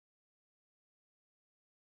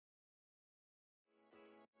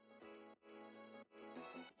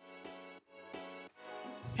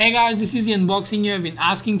Hey guys, this is the unboxing you have been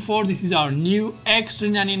asking for. This is our new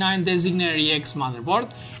X399 DESIGNARE EX motherboard,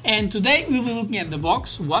 and today we'll be looking at the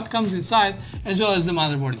box, what comes inside, as well as the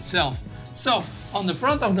motherboard itself. So, on the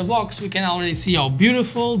front of the box we can already see how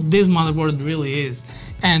beautiful this motherboard really is,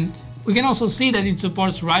 and we can also see that it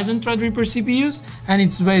supports Ryzen Threadripper CPUs, and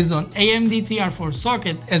it's based on AMD TR4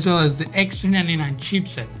 socket as well as the X399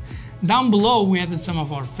 chipset. Down below we added some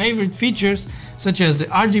of our favorite features such as the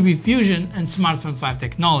Rgb Fusion and Smartphone 5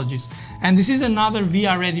 technologies, and this is another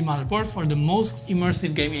VR ready motherboard for the most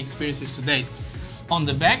immersive gaming experiences to date. On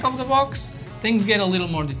the back of the box things get a little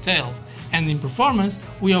more detailed, and in performance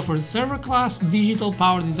we offer server class digital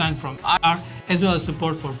power design from IR as well as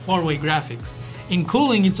support for 4-way graphics. In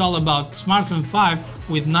cooling it's all about Smartphone 5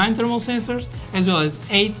 with 9 thermal sensors as well as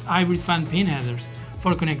 8 hybrid fan pin headers.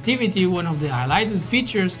 For connectivity, one of the highlighted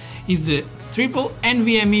features is the triple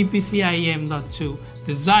NVMe PCIe M.2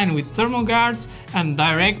 designed with thermal guards and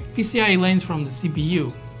direct PCIe lanes from the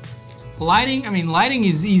CPU. Lighting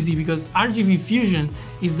is easy because Rgb Fusion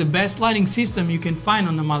is the best lighting system you can find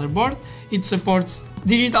on the motherboard. It supports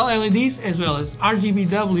digital LEDs as well as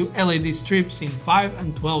RGBW LED strips in 5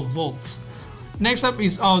 and 12 volts. Next up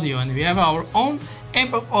is audio, and we have our own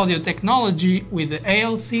amp audio technology with the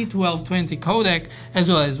ALC1220 codec as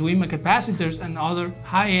well as WiMA capacitors and other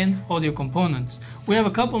high-end audio components. We have a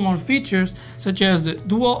couple more features such as the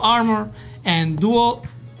dual armor and dual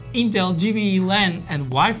Intel GBE LAN and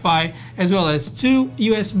Wi-Fi, as well as 2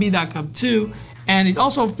 USB backup 2, and it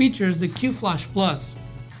also features the Q-Flash Plus.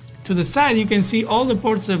 To the side you can see all the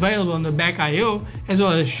ports available on the back I/O as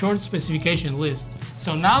well as a short specification list.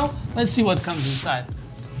 So now let's see what comes inside.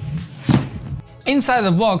 Inside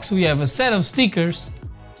the box we have a set of stickers,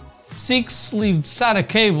 6 sleeved Sata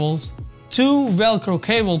cables, 2 Velcro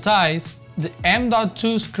cable ties, the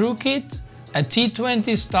M.2 screw kit, a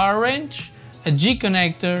T20 star wrench, a G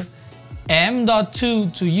connector,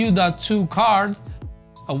 M.2 to U.2 card,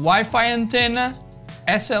 a Wi-Fi antenna,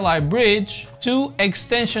 SLI bridge, 2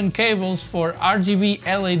 extension cables for RGB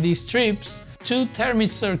LED strips, 2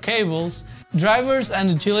 thermistor cables, drivers and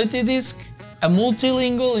utility disc, a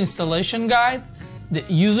multilingual installation guide, the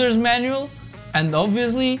user's manual, and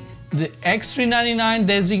obviously the X399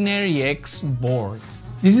 DESIGNARE EX board.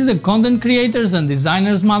 This is a content creators and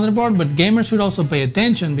designers motherboard, but gamers should also pay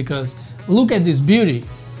attention because look at this beauty,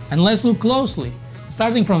 and let's look closely.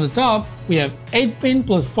 Starting from the top, we have 8-pin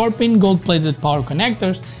plus 4-pin gold-plated power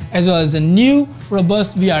connectors, as well as a new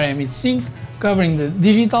robust VRM heatsink covering the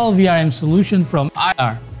digital VRM solution from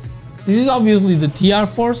IR. This is obviously the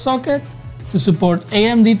TR4 socket to support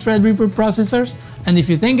AMD Threadripper processors, and if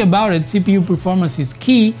you think about it, CPU performance is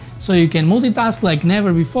key, so you can multitask like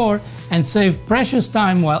never before and save precious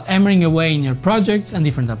time while hammering away in your projects and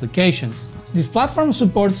different applications. This platform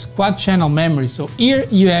supports quad-channel memory, so here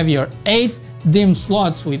you have your 8 DIMM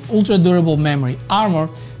slots with ultra-durable memory armor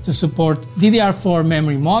to support DDR4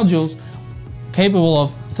 memory modules capable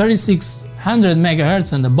of 3600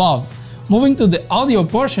 MHz and above. Moving to the audio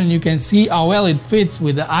portion, you can see how well it fits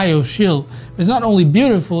with the I/O shield. It's not only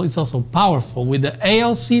beautiful, it's also powerful with the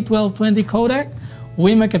ALC1220 codec,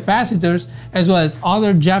 WiMA capacitors, as well as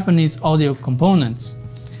other Japanese audio components.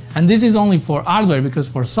 And this is only for hardware, because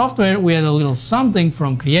for software we had a little something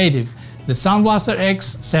from Creative, the Sound Blaster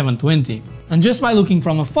X720. And just by looking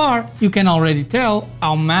from afar, you can already tell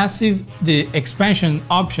how massive the expansion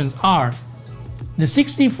options are. The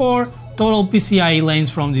 64 total PCIe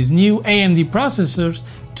lanes from these new AMD processors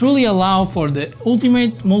truly allow for the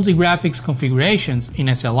ultimate multi-graphics configurations in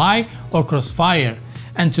SLI or Crossfire.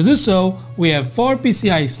 And to do so, we have 4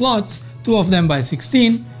 PCIe slots, 2 of them by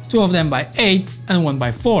 16, 2 of them by 8 and 1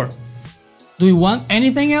 by 4. Do you want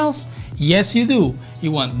anything else? Yes you do.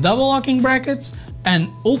 You want double locking brackets and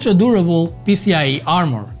ultra durable PCIe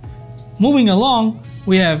armor. Moving along,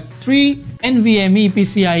 we have 3 NVMe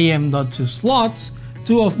PCIe M.2 slots,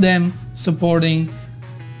 2 of them supporting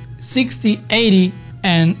 60, 80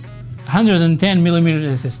 and 110mm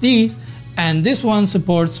SSDs, and this one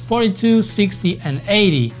supports 42, 60 and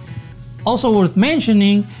 80. Also worth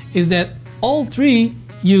mentioning is that all 3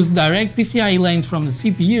 use direct PCIe lanes from the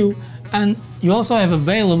CPU, and you also have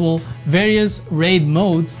available various RAID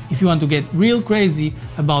modes if you want to get real crazy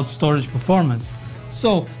about storage performance.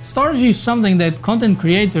 So storage is something that content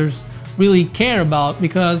creators really care about,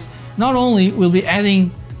 because not only will be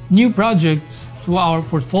adding new projects to our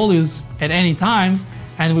portfolios at any time,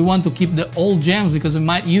 and we want to keep the old gems because we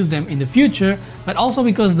might use them in the future, but also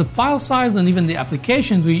because the file size and even the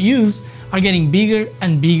applications we use are getting bigger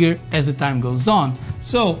and bigger as the time goes on.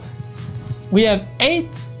 So we have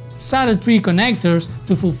 8 SATA 3 connectors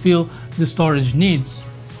to fulfill the storage needs.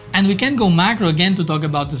 And we can go macro again to talk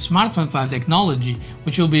about the Smart Fan 5 technology,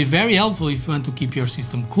 which will be very helpful if you want to keep your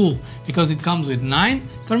system cool, because it comes with 9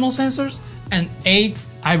 thermal sensors and 8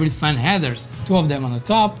 hybrid fan headers, 2 of them on the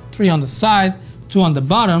top, 3 on the side, 2 on the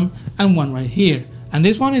bottom, and 1 right here. And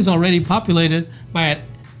this one is already populated by an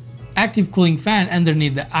active cooling fan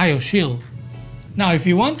underneath the I/O shield. Now, if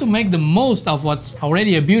you want to make the most of what's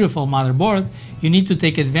already a beautiful motherboard, you need to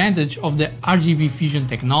take advantage of the Rgb Fusion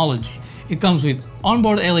technology. It comes with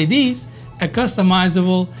onboard LEDs, a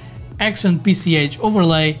customizable accent PCH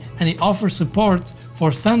overlay, and it offers support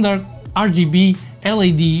for standard RGB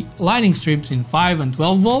LED lighting strips in 5 and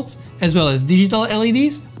 12 volts, as well as digital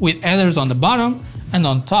LEDs with headers on the bottom and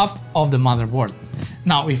on top of the motherboard.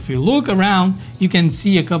 Now, if you look around, you can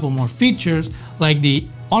see a couple more features like the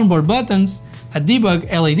onboard buttons, a debug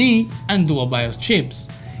LED, and dual BIOS chips.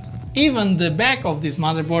 Even the back of this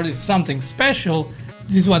motherboard is something special.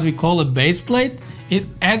 This is what we call a base plate. It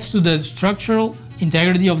adds to the structural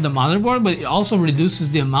integrity of the motherboard, but it also reduces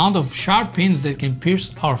the amount of sharp pins that can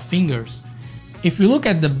pierce our fingers. If you look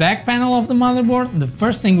at the back panel of the motherboard, the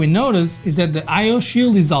first thing we notice is that the I/O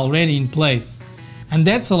shield is already in place. And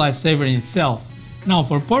that's a lifesaver in itself. Now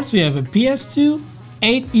for ports we have a PS2,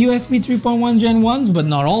 8 USB 3.1 Gen 1s, but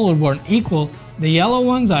not all are born equal. The yellow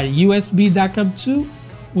ones are USB DAC 2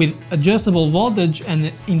 with adjustable voltage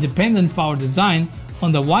and independent power design.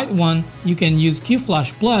 On the white one, you can use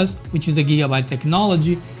QFlash Plus, which is a GIGABYTE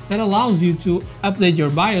technology that allows you to update your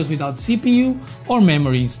BIOS without CPU or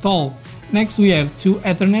memory installed. Next, we have 2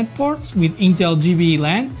 Ethernet ports with Intel GBE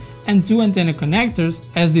LAN and 2 antenna connectors,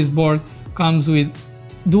 as this board comes with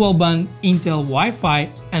dual-band Intel Wi-Fi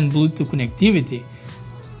and Bluetooth connectivity.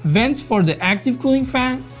 Vents for the active cooling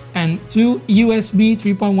fan and 2 USB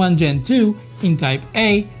 3.1 Gen 2 in Type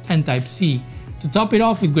A and Type C. To top it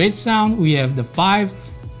off with great sound, we have the 5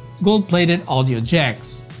 gold-plated audio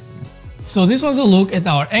jacks. So this was a look at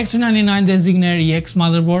our X399 DESIGNARE EX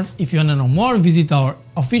motherboard. If you want to know more, visit our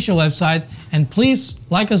official website, and please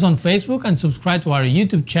like us on Facebook and subscribe to our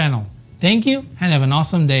YouTube channel. Thank you and have an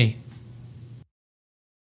awesome day.